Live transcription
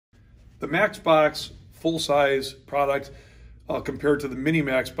The MAXX Box full-size product compared to the mini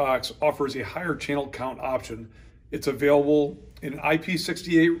MAXX Box offers a higher channel count option. It's available in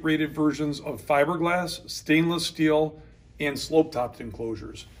IP68 rated versions of fiberglass, stainless steel, and slope-topped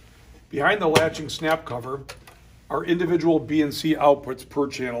enclosures. Behind the latching snap cover are individual B and C outputs per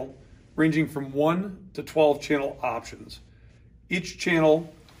channel, ranging from 1 to 12 channel options. Each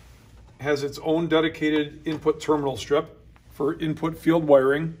channel has its own dedicated input terminal strip for input field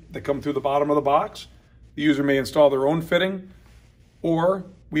wiring that come through the bottom of the box. The user may install their own fitting, or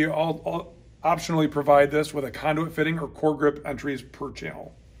we all optionally provide this with a conduit fitting or core grip entries per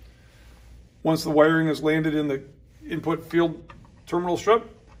channel. Once the wiring is landed in the input field terminal strip,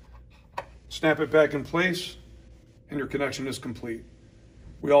 snap it back in place and your connection is complete.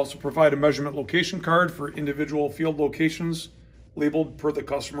 We also provide a measurement location card for individual field locations labeled per the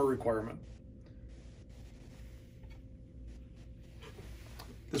customer requirement.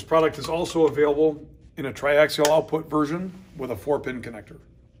 This product is also available in a triaxial output version with a 4-pin connector.